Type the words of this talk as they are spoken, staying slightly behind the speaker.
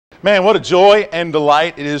Man, what a joy and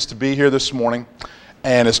delight it is to be here this morning.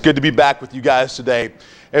 And it's good to be back with you guys today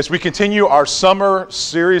as we continue our summer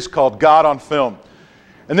series called God on Film.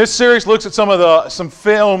 And this series looks at some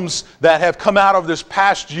films that have come out of this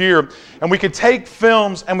past year. And we can take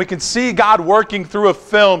films and we can see God working through a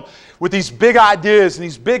film with these big ideas and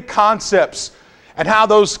these big concepts and how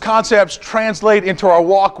those concepts translate into our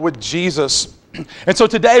walk with Jesus. And so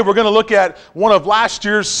today we're going to look at one of last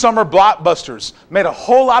year's summer blockbusters. Made a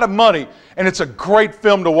whole lot of money, and it's a great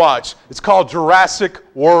film to watch. It's called Jurassic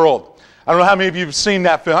World. I don't know how many of you have seen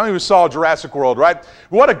that film. How many of you saw Jurassic World, right?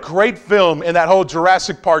 What a great film in that whole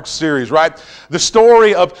Jurassic Park series, right? The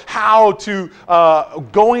story of how to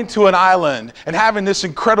going to an island and having this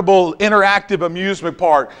incredible interactive amusement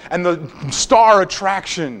park, and the star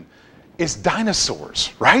attraction is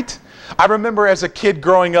dinosaurs, right? I remember as a kid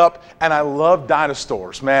growing up, and I loved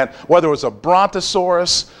dinosaurs, man. Whether it was a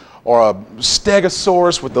brontosaurus or a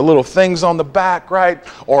stegosaurus with the little things on the back, right?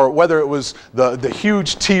 Or whether it was the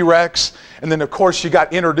huge T-Rex. And then, of course, you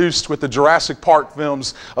got introduced with the Jurassic Park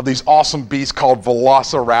films of these awesome beasts called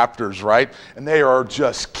velociraptors, right? And they are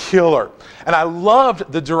just killer. And I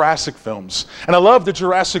loved the Jurassic films. And I love the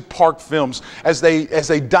Jurassic Park films as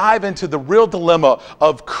they dive into the real dilemma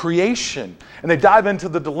of creation. And they dive into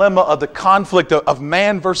the dilemma of the conflict of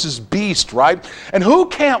man versus beast, right? And who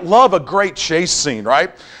can't love a great chase scene,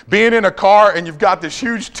 right? Being in a car and you've got this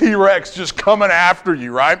huge T-Rex just coming after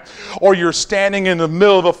you, right? Or you're standing in the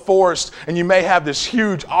middle of a forest and you may have this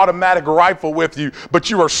huge automatic rifle with you, but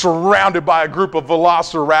you are surrounded by a group of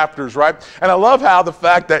velociraptors, right? And I love how the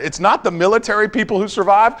fact that it's not the military people who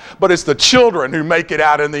survive, but it's the children who make it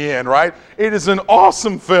out in the end, right? It is an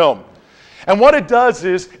awesome film. And what it does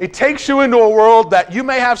is it takes you into a world that you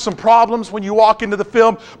may have some problems when you walk into the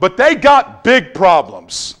film, but they got big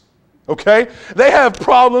problems, okay? They have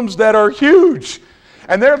problems that are huge.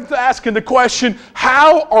 And they're asking the question,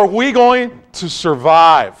 how are we going to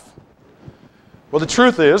survive? Well, the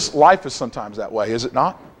truth is, life is sometimes that way, is it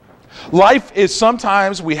not? Life is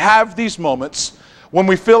sometimes we have these moments when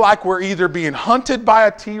we feel like we're either being hunted by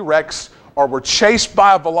a T-Rex or we're chased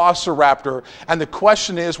by a velociraptor. And the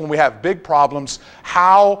question is, when we have big problems,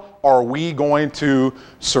 how are we going to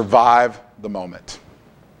survive the moment?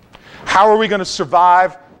 How are we going to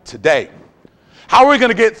survive today? How are we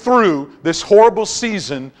going to get through this horrible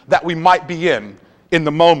season that we might be in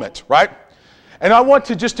the moment, right? And I want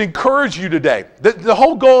to just encourage you today. The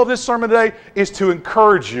whole goal of this sermon today is to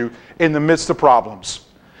encourage you in the midst of problems.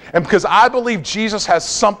 And because I believe Jesus has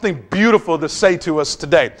something beautiful to say to us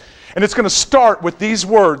today. And it's going to start with these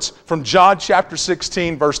words from John chapter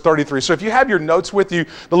 16, verse 33. So if you have your notes with you,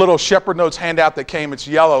 the little Shepherd Notes handout that came, it's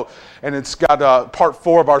yellow, and it's got part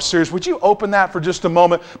 4 of our series. Would you open that for just a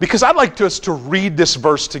moment? Because I'd like us to read this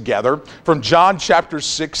verse together from John chapter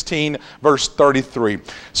 16, verse 33.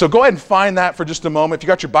 So go ahead and find that for just a moment. If you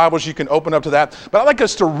got your Bibles, you can open up to that. But I'd like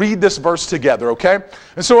us to read this verse together, okay?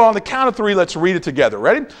 And so on the count of 3, let's read it together.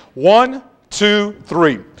 Ready? 1, 2,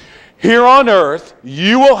 3. Here on earth,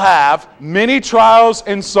 you will have many trials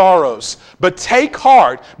and sorrows, but take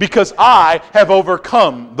heart because I have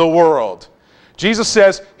overcome the world. Jesus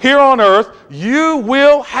says, here on earth, you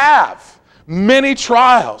will have many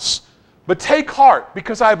trials, but take heart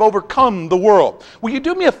because I have overcome the world. Will you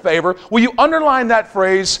do me a favor? Will you underline that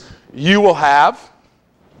phrase, you will have?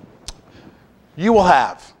 You will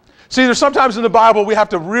have. See, there's sometimes in the Bible we have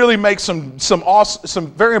to really make some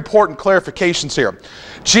very important clarifications here.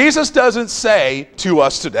 Jesus doesn't say to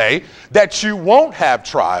us today that you won't have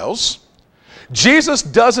trials. Jesus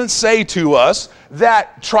doesn't say to us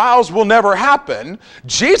that trials will never happen.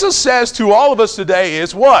 Jesus says to all of us today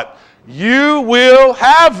is what? You will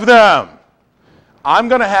have them. I'm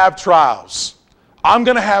going to have trials. I'm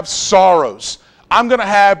going to have sorrows. I'm going to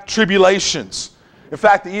have tribulations. In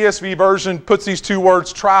fact, the ESV version puts these two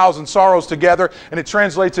words, trials and sorrows, together, and it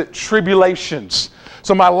translates it tribulations.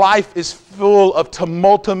 So my life is full of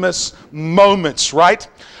tumultuous moments, right?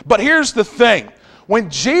 But here's the thing. When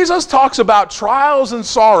Jesus talks about trials and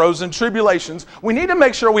sorrows and tribulations, we need to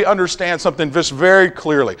make sure we understand something just very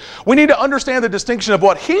clearly. We need to understand the distinction of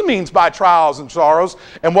what he means by trials and sorrows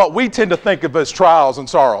and what we tend to think of as trials and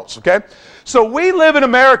sorrows, okay? So we live in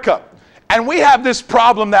America. And we have this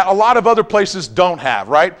problem that a lot of other places don't have,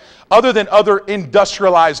 right? Other than other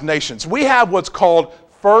industrialized nations. We have what's called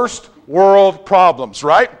first world problems,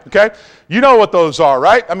 right? Okay? You know what those are,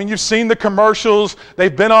 right? I mean, you've seen the commercials.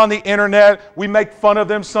 They've been on the internet. We make fun of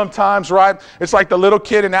them sometimes, right? It's like the little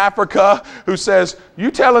kid in Africa who says,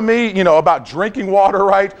 you telling me, about drinking water,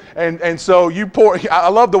 right? And so you pour, I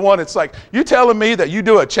love the one, it's like, you telling me that you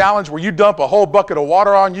do a challenge where you dump a whole bucket of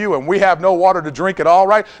water on you and we have no water to drink at all,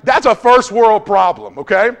 right? That's a first world problem,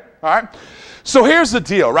 okay? All right? So here's the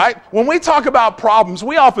deal, right? When we talk about problems,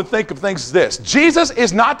 we often think of things as this. Jesus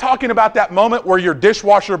is not talking about that moment where your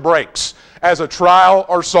dishwasher breaks as a trial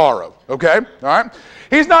or sorrow, okay? All right?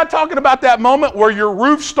 He's not talking about that moment where your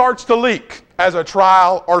roof starts to leak as a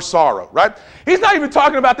trial or sorrow, right? He's not even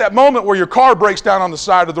talking about that moment where your car breaks down on the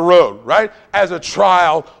side of the road, right? As a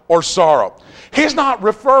trial or sorrow. He's not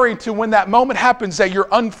referring to when that moment happens that you're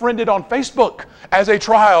unfriended on Facebook as a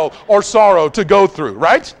trial or sorrow to go through,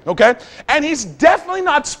 right? Okay? And he's definitely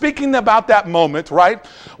not speaking about that moment, right?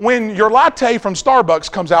 When your latte from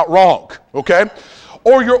Starbucks comes out wrong, okay?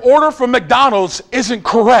 Or your order from McDonald's isn't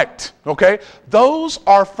correct, okay? Those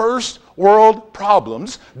are first world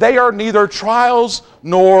problems. They are neither trials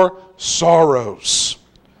nor sorrows.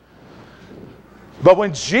 But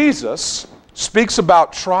when Jesus speaks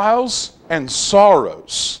about trials and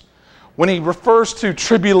sorrows, when he refers to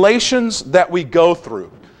tribulations that we go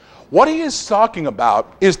through, what he is talking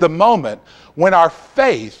about is the moment when our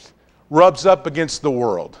faith rubs up against the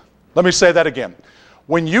world. Let me say that again.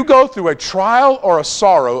 When you go through a trial or a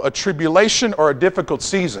sorrow, a tribulation or a difficult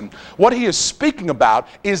season, what he is speaking about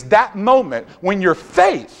is that moment when your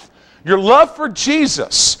faith, your love for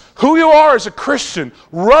Jesus, who you are as a Christian,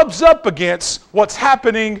 rubs up against what's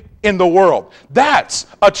happening in the world. That's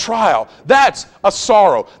a trial. That's a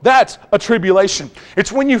sorrow. That's a tribulation.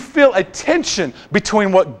 It's when you feel a tension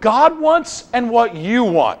between what God wants and what you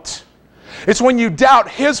want. It's when you doubt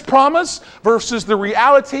his promise versus the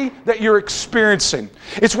reality that you're experiencing.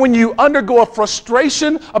 It's when you undergo a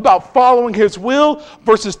frustration about following his will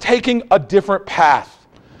versus taking a different path.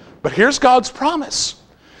 But here's God's promise.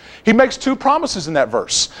 He makes two promises in that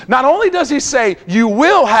verse. Not only does he say you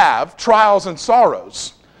will have trials and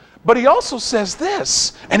sorrows, but he also says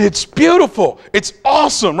this, and it's beautiful. It's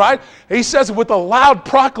awesome, right? He says it with a loud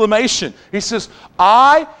proclamation. He says,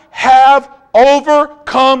 I have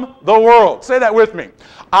overcome the world. Say that with me.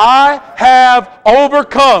 I have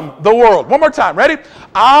overcome the world. One more time. Ready?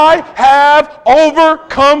 I have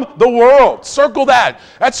overcome the world. Circle that.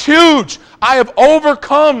 That's huge. I have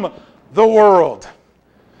overcome the world.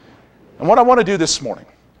 And what I want to do this morning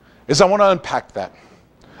is I want to unpack that.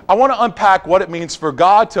 I want to unpack what it means for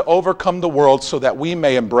God to overcome the world so that we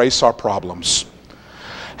may embrace our problems.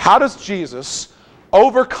 How does Jesus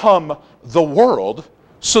overcome the world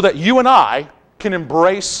so that you and I can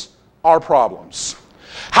embrace our problems?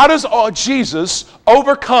 How does Jesus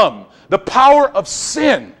overcome the power of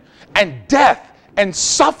sin and death and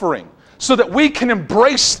suffering so that we can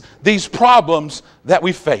embrace these problems that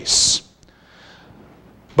we face?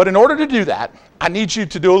 But in order to do that, I need you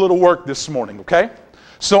to do a little work this morning, okay?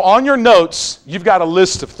 So on your notes, you've got a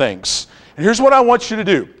list of things. And here's what I want you to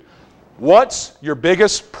do. What's your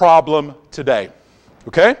biggest problem today?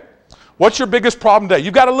 Okay? What's your biggest problem today?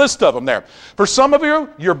 You've got a list of them there. For some of you,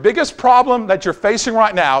 your biggest problem that you're facing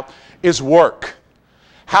right now is work.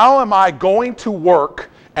 How am I going to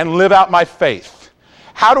work and live out my faith?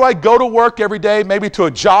 How do I go to work every day, maybe to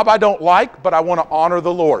a job I don't like, but I want to honor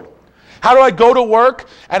the Lord? How do I go to work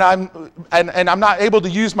and I'm not able to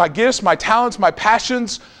use my gifts, my talents, my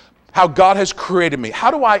passions, how God has created me?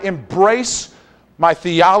 How do I embrace my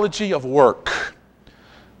theology of work,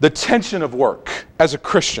 the tension of work as a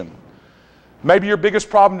Christian? Maybe your biggest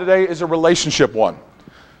problem today is a relationship one.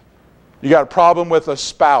 You got a problem with a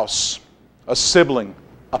spouse, a sibling,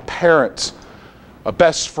 a parent, a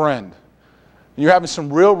best friend. You're having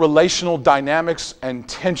some real relational dynamics and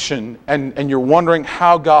tension, and you're wondering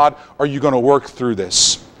how, God, are you going to work through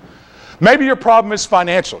this? Maybe your problem is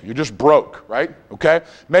financial. You're just broke, right? Okay?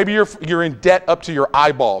 Maybe you're in debt up to your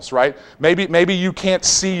eyeballs, right? Maybe you can't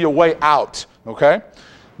see your way out, okay?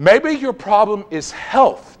 Maybe your problem is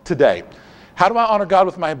health today. How do I honor God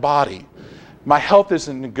with my body? My health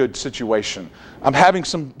isn't in a good situation. I'm having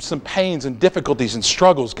some pains and difficulties and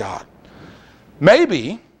struggles, God.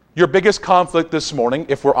 Maybe your biggest conflict this morning,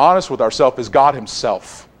 if we're honest with ourselves, is God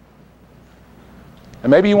himself.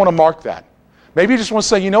 And maybe you want to mark that. Maybe you just want to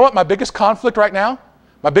say, you know what, my biggest conflict right now,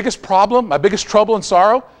 my biggest problem, my biggest trouble and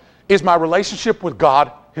sorrow is my relationship with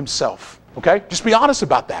God himself. Okay? Just be honest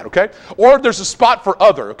about that, okay? Or there's a spot for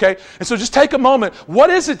other, okay? And so just take a moment. What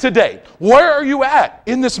is it today? Where are you at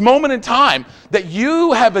in this moment in time that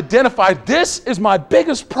you have identified this is my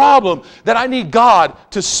biggest problem that I need God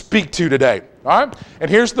to speak to today? All right? And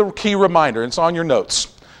here's the key reminder. It's on your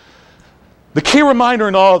notes. The key reminder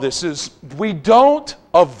in all this is we don't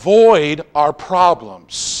avoid our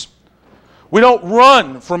problems. We don't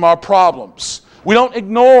run from our problems. We don't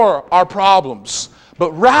ignore our problems.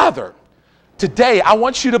 But rather, today, I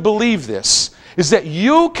want you to believe this, is that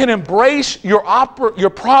you can embrace your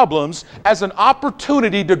problems as an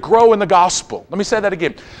opportunity to grow in the gospel. Let me say that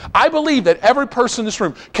again. I believe that every person in this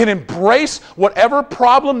room can embrace whatever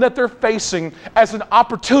problem that they're facing as an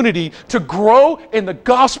opportunity to grow in the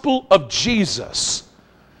gospel of Jesus.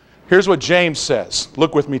 Here's what James says.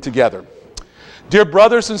 Look with me together. Dear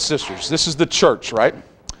brothers and sisters, this is the church, right?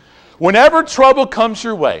 Whenever trouble comes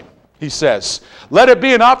your way, he says, let it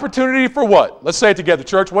be an opportunity for what? Let's say it together,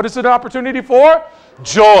 church. What is it an opportunity for?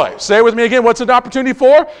 Joy. Say it with me again. What's it an opportunity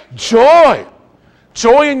for? Joy.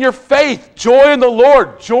 Joy in your faith. Joy in the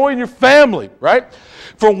Lord. Joy in your family, right?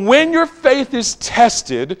 For when your faith is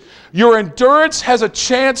tested, your endurance has a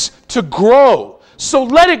chance to grow. So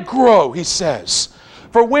let it grow, he says.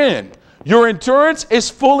 For when your endurance is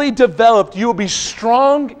fully developed, you will be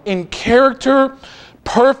strong in character,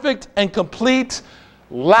 perfect and complete,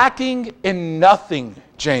 lacking in nothing,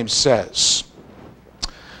 James says.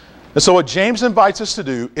 And so what James invites us to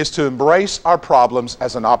do is to embrace our problems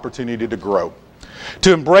as an opportunity to grow.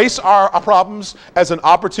 To embrace our problems as an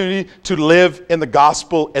opportunity to live in the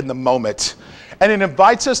gospel in the moment. And it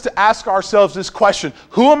invites us to ask ourselves this question: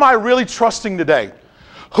 who am I really trusting today?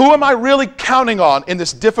 Who am I really counting on in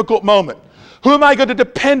this difficult moment? Who am I going to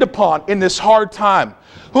depend upon in this hard time?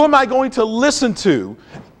 Who am I going to listen to?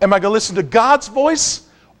 Am I going to listen to God's voice,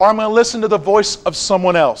 or am I going to listen to the voice of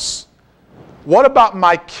someone else? What about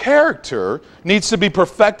my character needs to be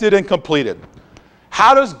perfected and completed?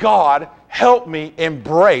 How does God help me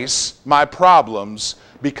embrace my problems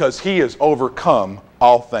because He has overcome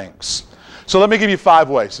all things? So let me give you 5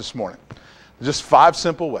 ways this morning. Just 5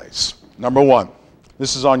 simple ways. Number 1,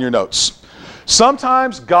 this is on your notes.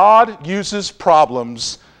 Sometimes God uses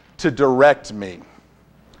problems to direct me.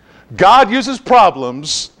 God uses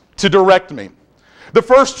problems to direct me. The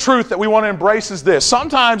first truth that we want to embrace is this: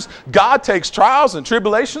 sometimes God takes trials and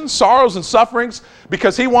tribulations, sorrows and sufferings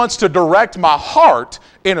because He wants to direct my heart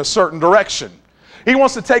in a certain direction. He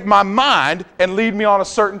wants to take my mind and lead me on a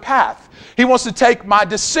certain path. He wants to take my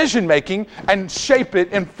decision making and shape it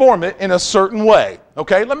and form it in a certain way.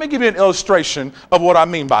 Okay, let me give you an illustration of what I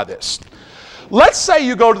mean by this. Let's say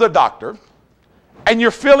you go to the doctor and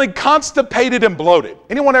you're feeling constipated and bloated.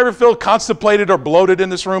 Anyone ever feel constipated or bloated in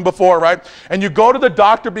this room before, right? And you go to the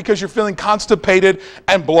doctor because you're feeling constipated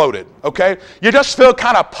and bloated, okay? You just feel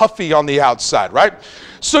kind of puffy on the outside, right?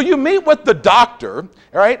 So you meet with the doctor,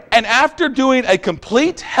 right? And after doing a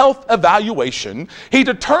complete health evaluation, he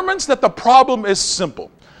determines that the problem is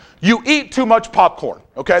simple. You eat too much popcorn,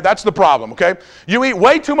 okay? That's the problem, okay? You eat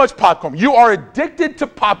way too much popcorn. You are addicted to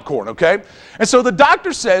popcorn, okay? And so the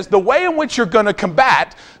doctor says the way in which you're going to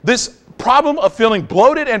combat this problem of feeling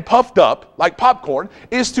bloated and puffed up like popcorn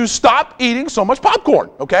is to stop eating so much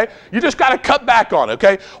popcorn, okay? You just got to cut back on it,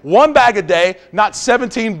 okay? 1 bag a day, not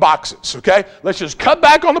 17 boxes, okay? Let's just cut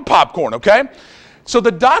back on the popcorn, okay? So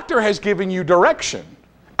the doctor has given you direction.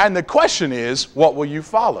 And the question is, what will you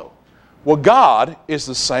follow? Well, God is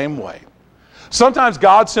the same way. Sometimes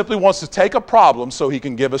God simply wants to take a problem so He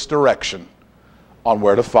can give us direction on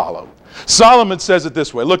where to follow. Solomon says it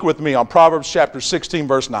this way. Look with me on Proverbs chapter 16,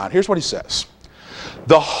 verse 9. Here's what he says.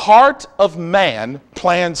 The heart of man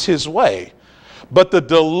plans his way, but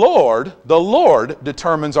the Lord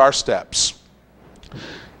determines our steps.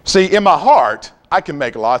 See, in my heart, I can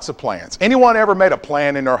make lots of plans. Anyone ever made a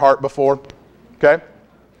plan in their heart before? Okay?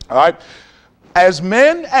 All right? As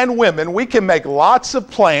men and women, we can make lots of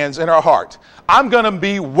plans in our heart. I'm going to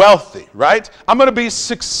be wealthy, right? I'm going to be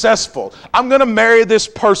successful. I'm going to marry this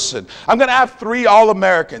person. I'm going to have 3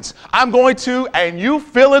 All-Americans. I'm going to, and you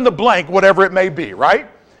fill in the blank, whatever it may be, right?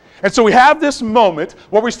 And so we have this moment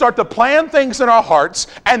where we start to plan things in our hearts,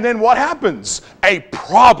 and then what happens? A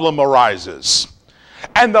problem arises.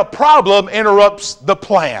 And the problem interrupts the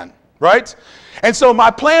plan, right? And so my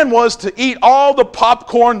plan was to eat all the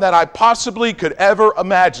popcorn that I possibly could ever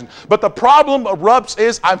imagine. But the problem erupts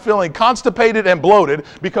is I'm feeling constipated and bloated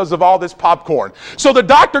because of all this popcorn. So the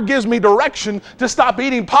doctor gives me direction to stop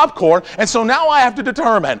eating popcorn. And so now I have to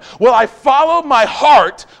determine, will I follow my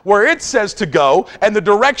heart where it says to go and the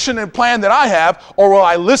direction and plan that I have, or will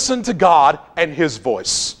I listen to God and His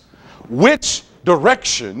voice? Which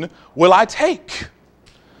direction will I take?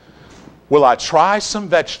 Will I try some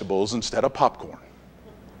vegetables instead of popcorn?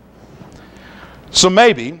 So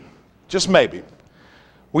maybe, just maybe,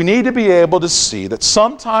 we need to be able to see that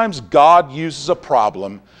sometimes God uses a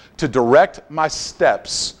problem to direct my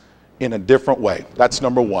steps in a different way. That's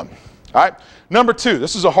number one. All right. Number two,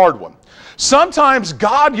 this is a hard one. Sometimes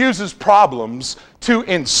God uses problems to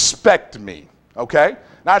inspect me. Okay?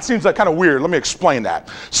 Now it seems like kind of weird. Let me explain that.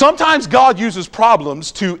 Sometimes God uses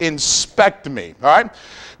problems to inspect me. All right?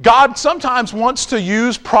 God sometimes wants to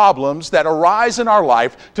use problems that arise in our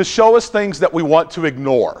life to show us things that we want to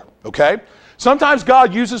ignore. Okay? Sometimes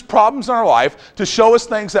God uses problems in our life to show us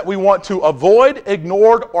things that we want to avoid,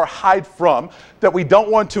 ignore, or hide from, that we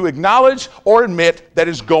don't want to acknowledge or admit that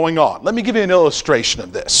is going on. Let me give you an illustration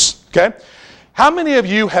of this, okay? How many of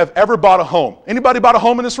you have ever bought a home? Anybody bought a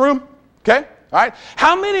home in this room? Okay, all right.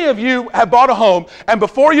 How many of you have bought a home, and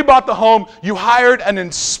before you bought the home, you hired an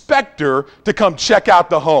inspector to come check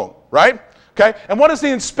out the home, right? Okay, and what does the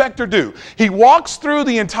inspector do? He walks through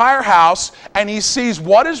the entire house, and he sees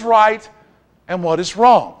what is right and what is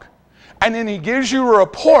wrong. And then he gives you a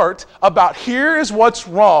report about here is what's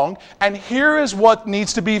wrong and here is what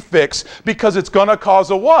needs to be fixed, because it's going to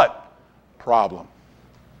cause a what? Problem.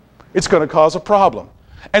 It's going to cause a problem.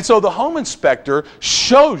 And so the home inspector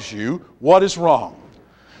shows you what is wrong.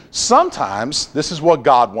 Sometimes this is what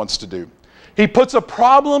God wants to do. He puts a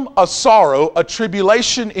problem, a sorrow, a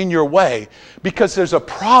tribulation in your way because there's a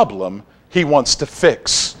problem he wants to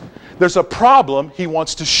fix. There's a problem he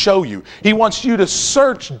wants to show you. He wants you to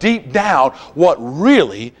search deep down what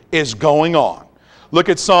really is going on. Look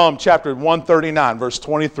at Psalm chapter 139, verse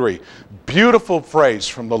 23. Beautiful phrase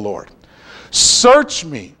from the Lord. Search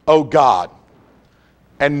me, O God,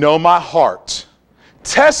 and know my heart.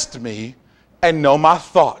 Test me and know my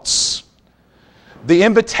thoughts. The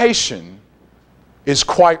invitation is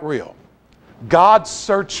quite real. God,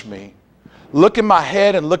 search me. Look in my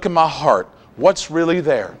head and look in my heart. What's really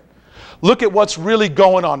there? Look at what's really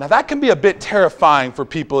going on. Now that can be a bit terrifying for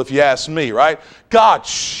people if you ask me, right? God,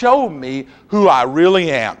 show me who I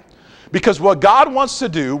really am. Because what God wants to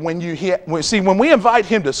do when we invite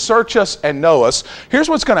Him to search us and know us, here's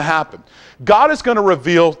what's going to happen. God is going to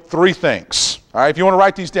reveal three things. All right, if you want to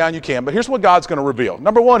write these down, you can. But here's what God's going to reveal.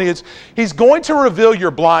 Number one is He's going to reveal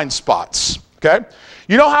your blind spots. Okay?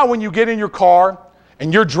 You know how when you get in your car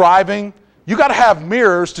and you're driving, you got to have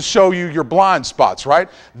mirrors to show you your blind spots, right?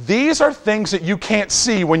 These are things that you can't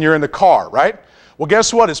see when you're in the car, right? Well,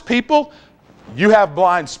 guess what? As people, you have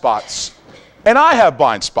blind spots. And I have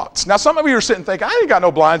blind spots. Now, some of you are sitting thinking, I ain't got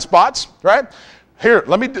no blind spots, right? Here,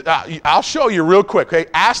 I'll show you real quick, okay?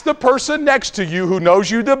 Ask the person next to you who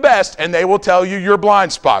knows you the best, and they will tell you your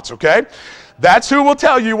blind spots, okay? That's who will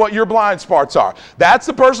tell you what your blind spots are. That's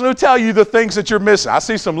the person who will tell you the things that you're missing. I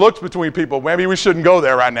see some looks between people. Maybe we shouldn't go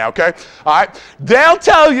there right now, okay? All right? They'll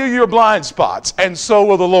tell you your blind spots, and so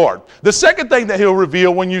will the Lord. The second thing that He'll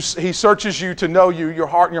reveal when He searches you to know you, your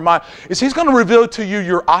heart and your mind, is He's going to reveal to you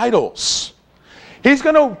your idols. He's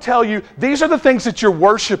going to tell you, these are the things that you're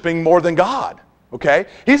worshiping more than God, okay?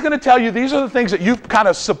 He's going to tell you, these are the things that you've kind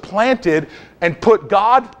of supplanted and put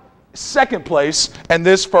God second place and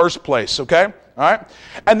this first place, okay? All right?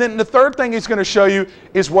 And then the third thing He's going to show you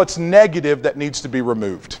is what's negative that needs to be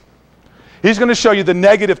removed. He's going to show you the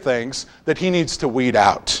negative things that He needs to weed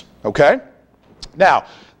out, okay? Now,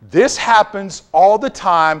 this happens all the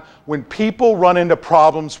time when people run into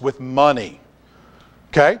problems with money,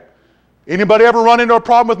 okay? Anybody ever run into a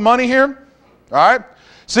problem with money here? All right?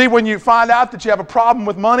 See, when you find out that you have a problem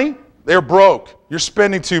with money, they're broke. You're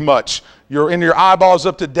spending too much. You're in your eyeballs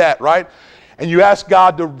up to debt, right? And you ask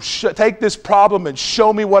God to take this problem and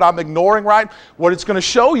show me what I'm ignoring, right? What it's going to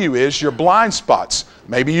show you is your blind spots.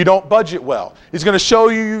 Maybe you don't budget well. He's going to show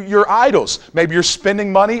you your idols. Maybe you're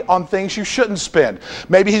spending money on things you shouldn't spend.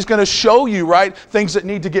 Maybe He's going to show you, right, things that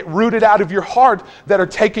need to get rooted out of your heart that are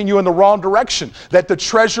taking you in the wrong direction. That the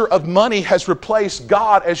treasure of money has replaced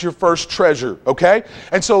God as your first treasure, okay?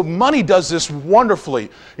 And so money does this wonderfully.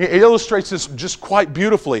 It illustrates this just quite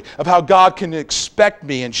beautifully of how God can expect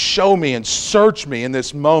me and show me and search me in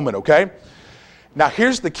this moment, okay? Now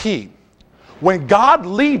here's the key. When God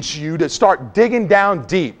leads you to start digging down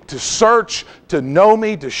deep, to search, to know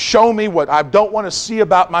me, to show me what I don't want to see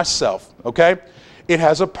about myself, okay? It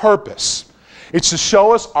has a purpose. It's to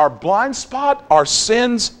show us our blind spot, our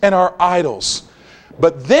sins, and our idols.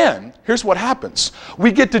 But then, here's what happens.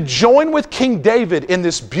 We get to join with King David in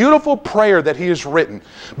this beautiful prayer that he has written.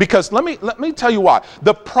 Because let me tell you why.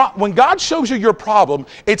 When God shows you your problem,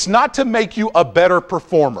 it's not to make you a better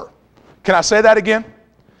performer. Can I say that again?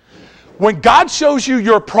 When God shows you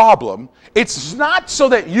your problem, it's not so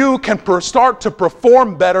that you can start to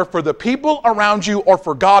perform better for the people around you or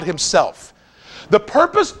for God Himself. The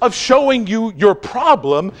purpose of showing you your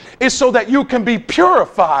problem is so that you can be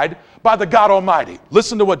purified by the God Almighty.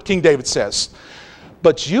 Listen to what King David says.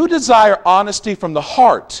 But you desire honesty from the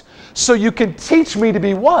heart, so you can teach me to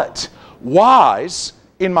be what? Wise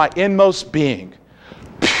in my inmost being.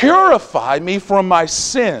 Purify me from my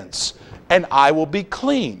sins, and I will be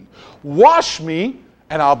clean. Wash me,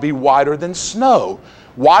 and I'll be whiter than snow.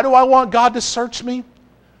 Why do I want God to search me?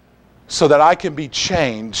 So that I can be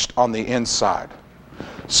changed on the inside.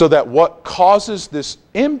 So that what causes this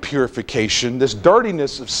impurification, this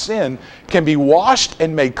dirtiness of sin, can be washed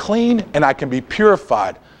and made clean, and I can be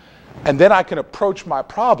purified. And then I can approach my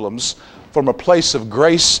problems from a place of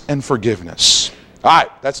grace and forgiveness. All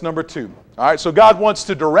right, that's number 2. All right, so God wants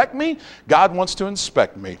to direct me. God wants to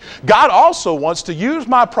inspect me. God also wants to use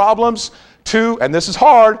my problems to, and this is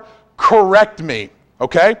hard, correct me.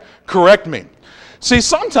 Okay? Correct me. See,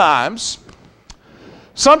 sometimes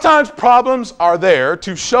problems are there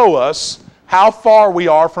to show us how far we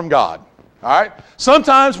are from God. All right?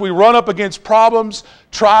 Sometimes we run up against problems,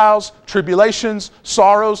 trials, tribulations,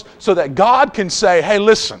 sorrows, so that God can say, hey,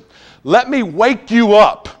 listen, let me wake you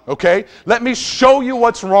up, okay? Let me show you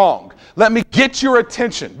what's wrong. Let me get your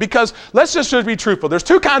attention. Because let's just be truthful. There's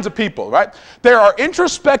 2 kinds of people, right? There are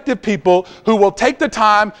introspective people who will take the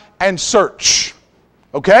time and search.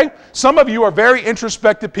 Okay? Some of you are very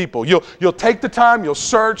introspective people. You'll take the time, you'll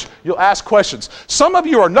search, you'll ask questions. Some of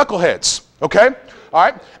you are knuckleheads. Okay? All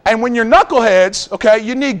right? And when you're knuckleheads, okay,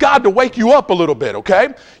 you need God to wake you up a little bit, okay?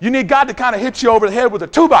 You need God to kind of hit you over the head with a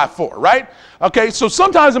 2x4, right? Okay, so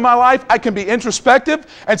sometimes in my life I can be introspective,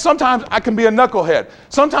 and sometimes I can be a knucklehead.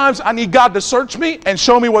 Sometimes I need God to search me and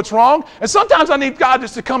show me what's wrong, and sometimes I need God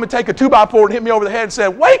just to come and take a 2x4 and hit me over the head and say,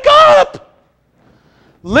 wake up!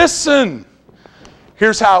 Listen!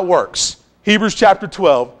 Here's how it works. Hebrews chapter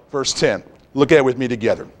 12, verse 10. Look at it with me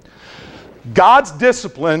together. God's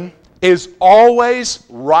discipline is always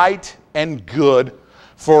right and good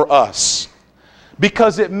for us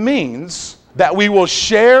because it means that we will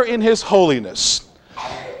share in His holiness.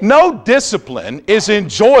 No discipline is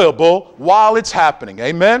enjoyable while it's happening.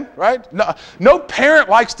 Amen? Right? No parent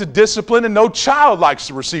likes to discipline, and no child likes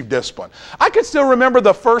to receive discipline. I can still remember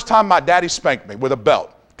the first time my daddy spanked me with a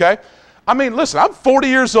belt. Okay? I mean, listen, I'm 40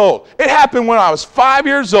 years old. It happened when I was 5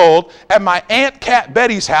 years old at my Aunt Cat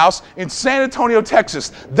Betty's house in San Antonio,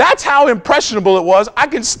 Texas. That's how impressionable it was. I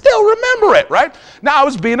can still remember it, right? Now, I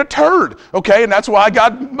was being a turd, okay? And that's why I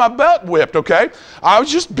got my butt whipped, okay? I was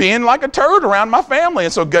just being like a turd around my family.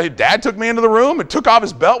 And so Dad took me into the room and took off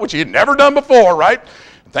his belt, which he had never done before, right?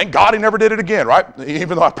 Thank God he never did it again, right?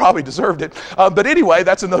 Even though I probably deserved it. But anyway,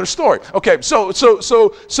 that's another story. Okay,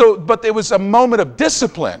 but there was a moment of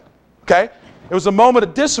discipline. Okay? It was a moment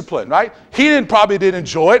of discipline, right? He probably didn't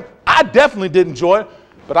enjoy it. I definitely didn't enjoy it,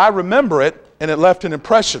 but I remember it, and it left an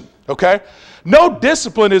impression, okay? No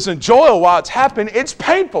discipline is enjoyable while it's happening. It's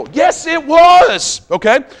painful. Yes, it was,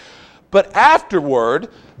 okay? But afterward,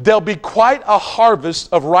 there'll be quite a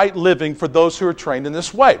harvest of right living for those who are trained in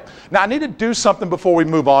this way. Now, I need to do something before we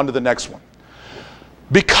move on to the next one.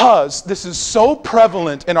 Because this is so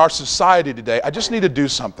prevalent in our society today, I just need to do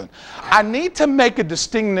something. I need to make a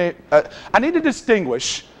distinguish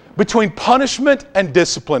between punishment and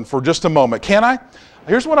discipline for just a moment. Can I?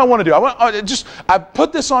 Here's what I want to do. I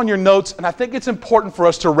put this on your notes, and I think it's important for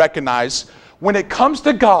us to recognize when it comes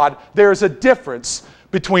to God, there is a difference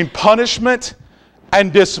between punishment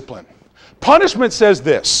and discipline. Punishment says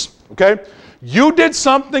this, okay? You did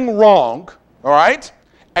something wrong, all right?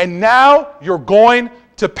 And now you're going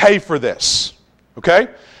to pay for this, okay?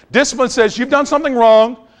 Discipline says you've done something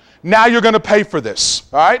wrong, now you're going to pay for this,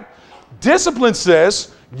 all right? Discipline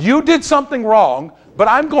says you did something wrong, but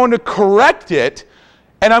I'm going to correct it,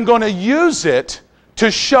 and I'm going to use it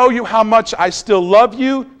to show you how much I still love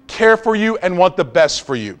you, care for you, and want the best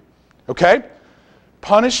for you, okay?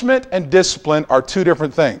 Punishment and discipline are 2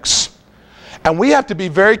 different things. And we have to be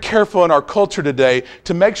very careful in our culture today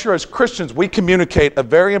to make sure as Christians we communicate a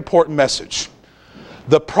very important message.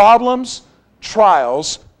 The problems,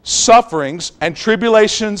 trials, sufferings, and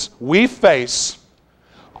tribulations we face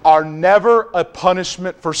are never a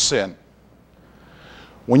punishment for sin.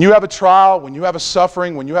 When you have a trial, when you have a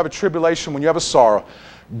suffering, when you have a tribulation, when you have a sorrow,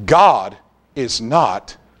 God is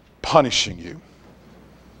not punishing you.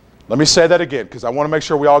 Let me say that again because I want to make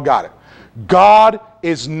sure we all got it. God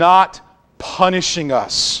is not punishing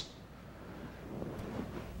us.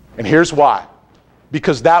 And here's why.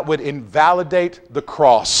 Because that would invalidate the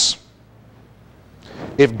cross.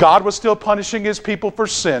 If God was still punishing His people for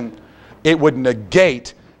sin, it would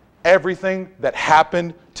negate everything that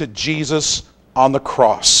happened to Jesus on the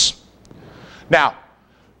cross. Now,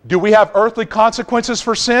 Do we have earthly consequences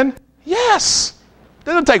for sin? Yes. It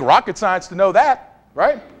doesn't take rocket science to know that,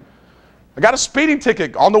 right? I got a speeding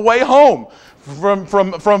ticket on the way home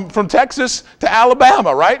from Texas to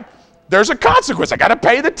Alabama, right? There's a consequence. I got to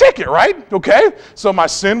pay the ticket, right? Okay? So my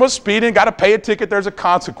sin was speeding, got to pay a ticket, there's a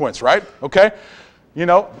consequence, right? Okay? You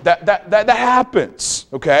know, that happens,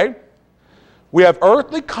 okay? We have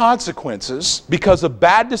earthly consequences because of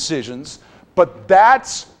bad decisions, but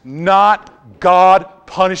that's not God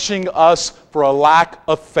punishing us for a lack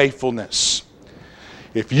of faithfulness.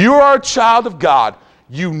 If you are a child of God,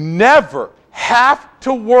 you never have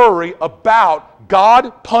to worry about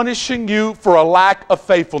God punishing you for a lack of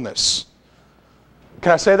faithfulness.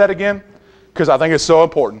 Can I say that again? Because I think it's so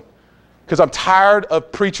important. Because I'm tired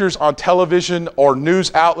of preachers on television or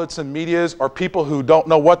news outlets and medias or people who don't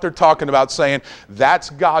know what they're talking about saying, that's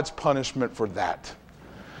God's punishment for that.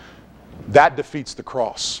 That defeats the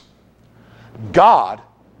cross. God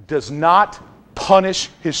does not punish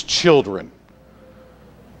His children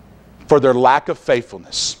for their lack of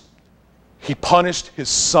faithfulness. He punished His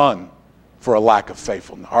Son for a lack of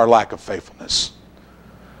faithfulness, our lack of faithfulness.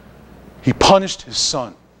 He punished His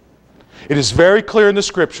Son. It is very clear in the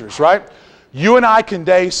Scriptures, right? You and I can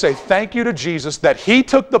today say thank you to Jesus that He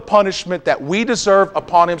took the punishment that we deserve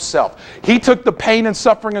upon Himself. He took the pain and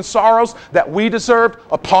suffering and sorrows that we deserved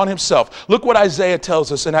upon Himself. Look what Isaiah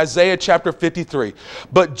tells us in Isaiah chapter 53.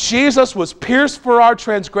 But Jesus was pierced for our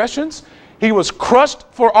transgressions. He was crushed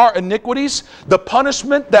for our iniquities. The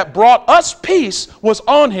punishment that brought us peace was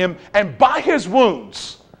on Him, and by His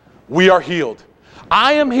wounds we are healed.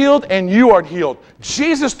 I am healed and you are healed.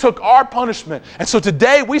 Jesus took our punishment. And so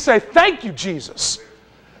today we say, thank you, Jesus,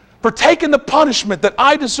 for taking the punishment that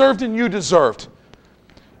I deserved and you deserved.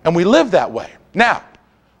 And we live that way. Now,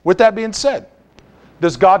 with that being said,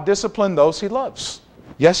 does God discipline those He loves?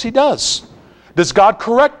 Yes, He does. Does God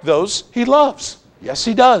correct those He loves? Yes,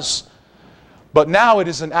 He does. But now it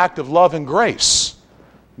is an act of love and grace,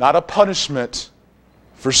 not a punishment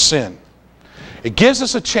for sin. It gives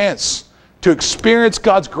us a chance to experience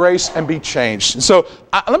God's grace and be changed. And so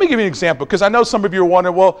let me give you an example, because I know some of you are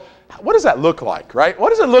wondering, well, what does that look like, right? What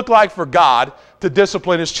does it look like for God to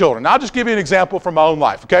discipline His children? Now, I'll just give you an example from my own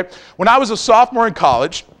life, okay? When I was a sophomore in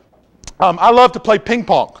college, I loved to play ping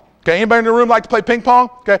pong. Okay, anybody in the room like to play ping pong?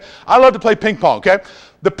 Okay, I love to play ping pong, okay?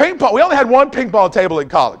 The ping pong, we only had one ping pong table in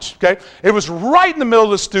college, okay? It was right in the middle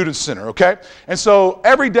of the student center, okay? And so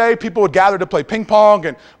every day people would gather to play ping pong,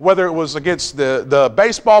 and whether it was against the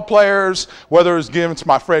baseball players, whether it was against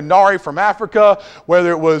my friend Nari from Africa,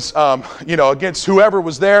 whether it was, against whoever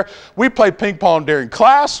was there, we played ping pong during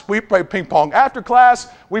class, we played ping pong after class,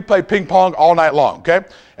 we played ping pong all night long, okay?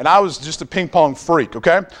 And I was just a ping pong freak,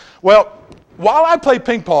 okay? Well, while I played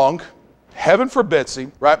ping pong, heaven for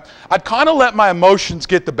Betsy, right, I'd kind of let my emotions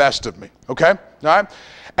get the best of me, okay? All right?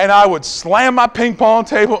 And I would slam my ping pong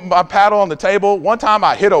table, my paddle on the table. One time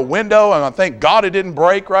I hit a window, and I thank God it didn't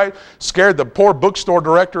break, right? Scared the poor bookstore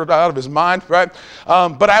director out of his mind, right?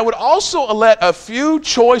 But I would also let a few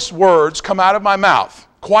choice words come out of my mouth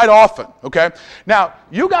quite often, okay? Now,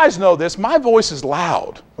 you guys know this, my voice is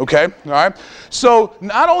loud, okay? All right? So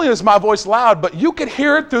not only is my voice loud, but you could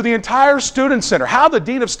hear it through the entire student center. How the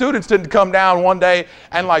dean of students didn't come down one day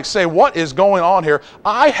and like say, what is going on here?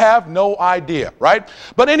 I have no idea, right?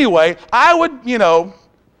 But anyway, I would,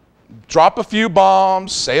 drop a few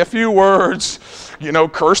bombs, say a few words,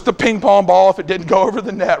 curse the ping pong ball if it didn't go over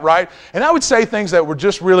the net, right? And I would say things that were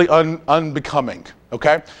just really unbecoming,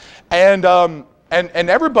 okay? And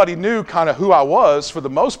everybody knew kind of who I was for the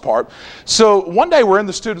most part. So one day we're in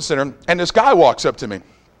the student center, and this guy walks up to me.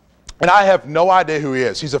 And I have no idea who he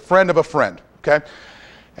is. He's a friend of a friend, okay?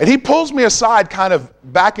 And he pulls me aside kind of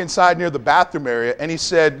back inside near the bathroom area, and he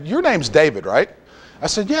said, your name's David, right? I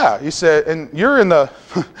said, yeah. He said, and you're in the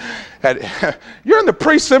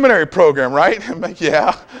pre-seminary program, right? I'm like,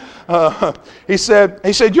 yeah. He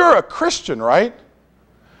said, you're a Christian, right?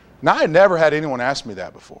 Now, I had never had anyone ask me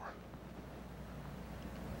that before.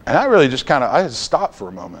 And I really just I just stopped for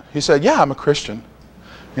a moment. He said, yeah, I'm a Christian.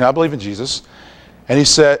 I believe in Jesus. And he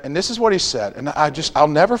said, and this is what he said, and I'll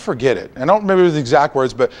never forget it. And I don't remember the exact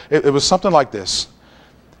words, but it was something like this.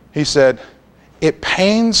 He said, it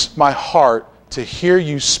pains my heart to hear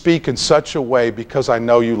you speak in such a way because I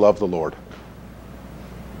know you love the Lord.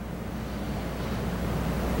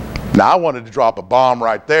 Now, I wanted to drop a bomb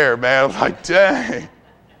right there, man. I'm like, dang.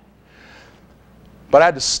 But I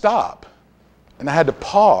had to stop. And I had to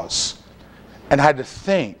pause, and I had to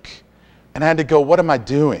think, and I had to go, what am I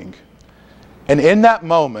doing? And in that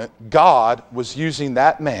moment, God was using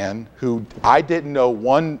that man who I didn't know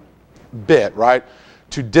one bit, right,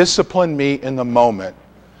 to discipline me in the moment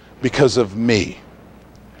because of me.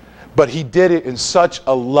 But he did it in such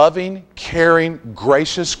a loving, caring,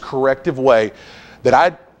 gracious, corrective way that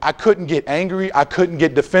I couldn't get angry. I couldn't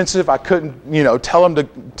get defensive. I couldn't, tell him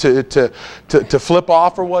to flip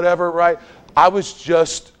off or whatever, right? I was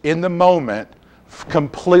just in the moment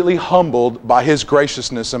completely humbled by his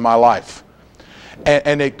graciousness in my life.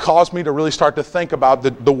 And it caused me to really start to think about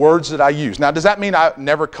the words that I use. Now, does that mean I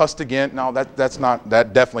never cussed again? No, that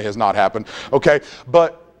definitely has not happened. Okay,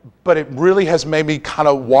 but it really has made me kind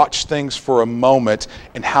of watch things for a moment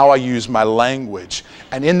in how I use my language.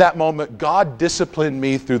 And in that moment, God disciplined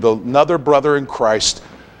me through another brother in Christ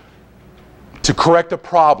to correct a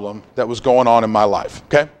problem that was going on in my life.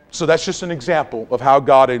 Okay, so that's just an example of how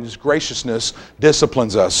God in his graciousness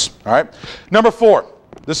disciplines us. All right, number 4.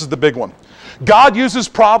 This is the big one. God uses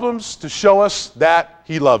problems to show us that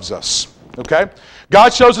he loves us. Okay?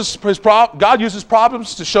 God uses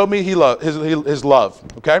problems to show me his love.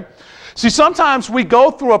 Okay? See, sometimes we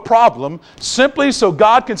go through a problem simply so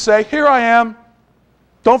God can say, here I am.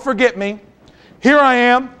 Don't forget me. Here I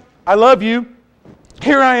am. I love you.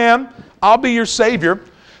 Here I am. I'll be your Savior.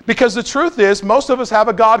 Because the truth is, most of us have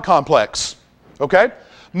a God complex. Okay?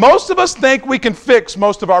 Most of us think we can fix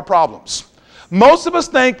most of our problems. Most of us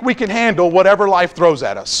think we can handle whatever life throws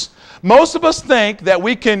at us. Most of us think that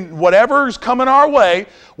we can, whatever's coming our way,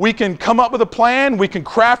 we can come up with a plan, we can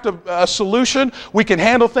craft a solution, we can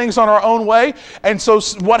handle things on our own way. And so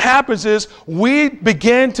what happens is we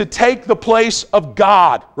begin to take the place of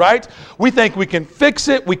God, right? We think we can fix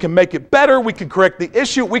it, we can make it better, we can correct the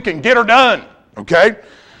issue, we can get her done, okay?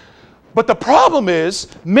 But the problem is,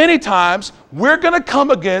 many times, we're going to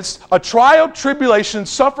come against a trial, tribulation,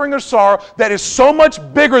 suffering, or sorrow that is so much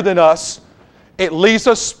bigger than us, it leaves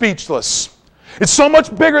us speechless. It's so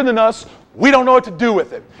much bigger than us, we don't know what to do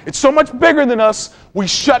with it. It's so much bigger than us, we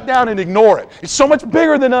shut down and ignore it. It's so much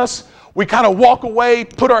bigger than us, we kind of walk away,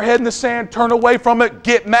 put our head in the sand, turn away from it,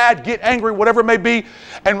 get mad, get angry, whatever it may be.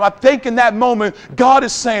 And I think in that moment, God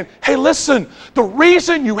is saying, hey, listen, the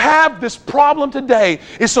reason you have this problem today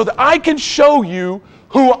is so that I can show you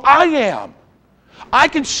who I am. I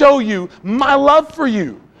can show you my love for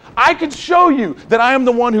you. I can show you that I am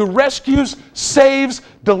the one who rescues, saves,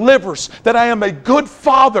 delivers, that I am a good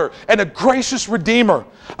father and a gracious redeemer.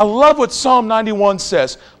 I love what Psalm 91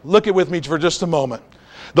 says. Look it with me for just a moment.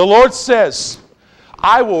 The Lord says,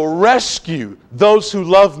 I will rescue those who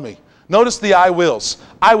love me. Notice the I wills.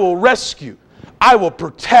 I will rescue. I will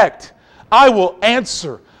protect. I will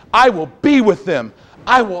answer. I will be with them.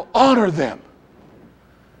 I will honor them.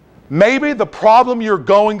 Maybe the problem you're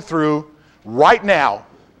going through right now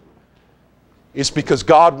is because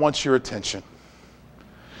God wants your attention.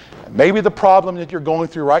 Maybe the problem that you're going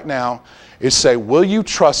through right now is say, will you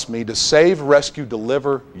trust me to save, rescue,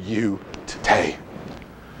 deliver you today?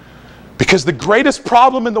 Because the greatest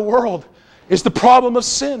problem in the world is the problem of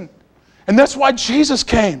sin. And that's why Jesus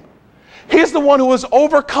came. He's the one who has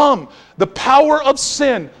overcome the power of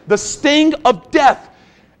sin, the sting of death,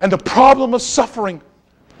 and the problem of suffering.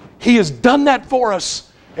 He has done that for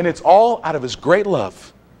us, and it's all out of his great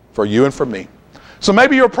love for you and for me. So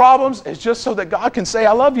maybe your problems is just so that God can say,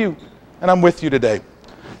 I love you, and I'm with you today.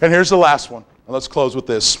 And here's the last one. And let's close with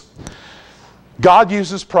this. God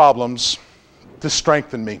uses problems to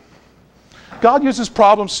strengthen me. God uses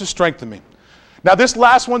problems to strengthen me. Now, this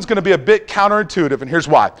last one's going to be a bit counterintuitive, and here's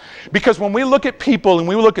why. Because when we look at people and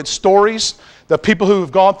we look at stories, the people who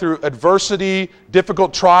have gone through adversity,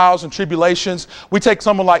 difficult trials and tribulations, we take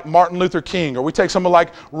someone like Martin Luther King, or we take someone like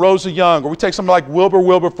Rosa Young, or we take someone like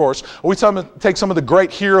Wilberforce, or we take some of the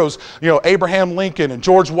great heroes, Abraham Lincoln and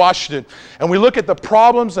George Washington, and we look at the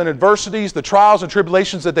problems and adversities, the trials and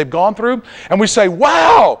tribulations that they've gone through, and we say,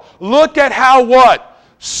 wow, look at how what?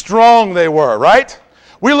 Strong they were, right?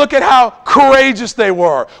 We look at how courageous they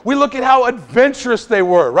were. We look at how adventurous they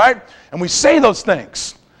were, right? And we say those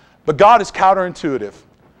things. But God is counterintuitive.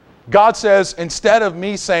 God says, instead of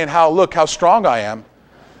me saying, look how strong I am,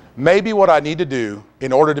 maybe what I need to do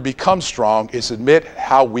in order to become strong is admit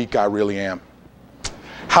how weak I really am.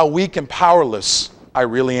 How weak and powerless I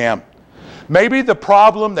really am. Maybe the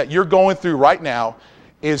problem that you're going through right now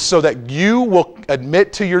is so that you will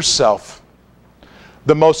admit to yourself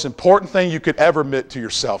the most important thing you could ever admit to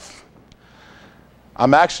yourself.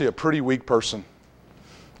 I'm actually a pretty weak person.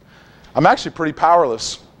 I'm actually pretty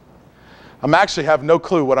powerless. I'm actually have no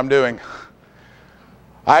clue what I'm doing.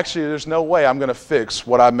 Actually, there's no way I'm going to fix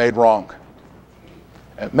what I made wrong.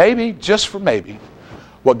 And maybe, just for maybe,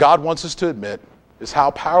 what God wants us to admit is how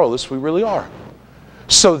powerless we really are,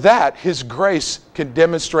 so that His grace can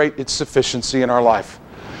demonstrate its sufficiency in our life.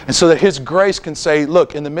 And so that His grace can say,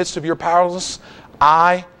 look, in the midst of your powerlessness,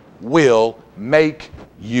 I will make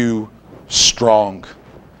you strong.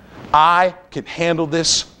 I can handle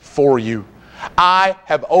this for you. I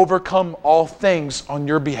have overcome all things on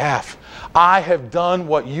your behalf. I have done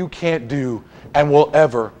what you can't do and will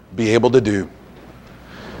ever be able to do.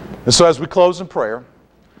 And so as we close in prayer,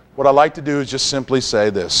 what I'd like to do is just simply say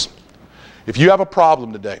this. If you have a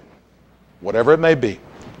problem today, whatever it may be,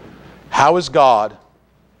 how is God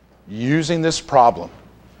using this problem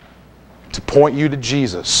to point you to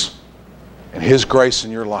Jesus and His grace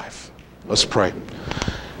in your life? Let's pray.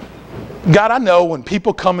 God, I know when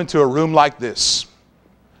people come into a room like this,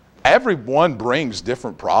 everyone brings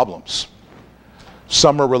different problems.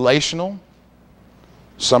 Some are relational,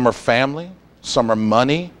 some are family, some are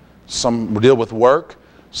money, some deal with work,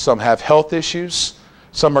 some have health issues,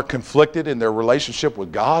 some are conflicted in their relationship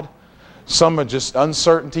with God, some are just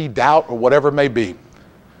uncertainty, doubt, or whatever it may be.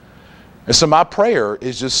 And so my prayer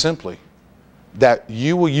is just simply that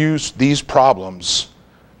you will use these problems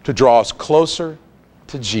to draw us closer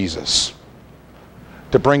to Jesus,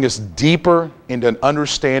 to bring us deeper into an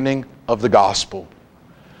understanding of the gospel,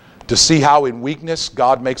 to see how in weakness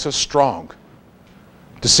God makes us strong,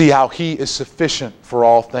 to see how He is sufficient for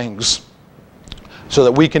all things, so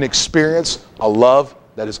that we can experience a love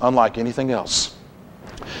that is unlike anything else.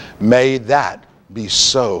 May that be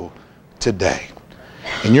so today.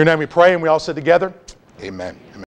 In your name we pray, and we all sit together. Amen.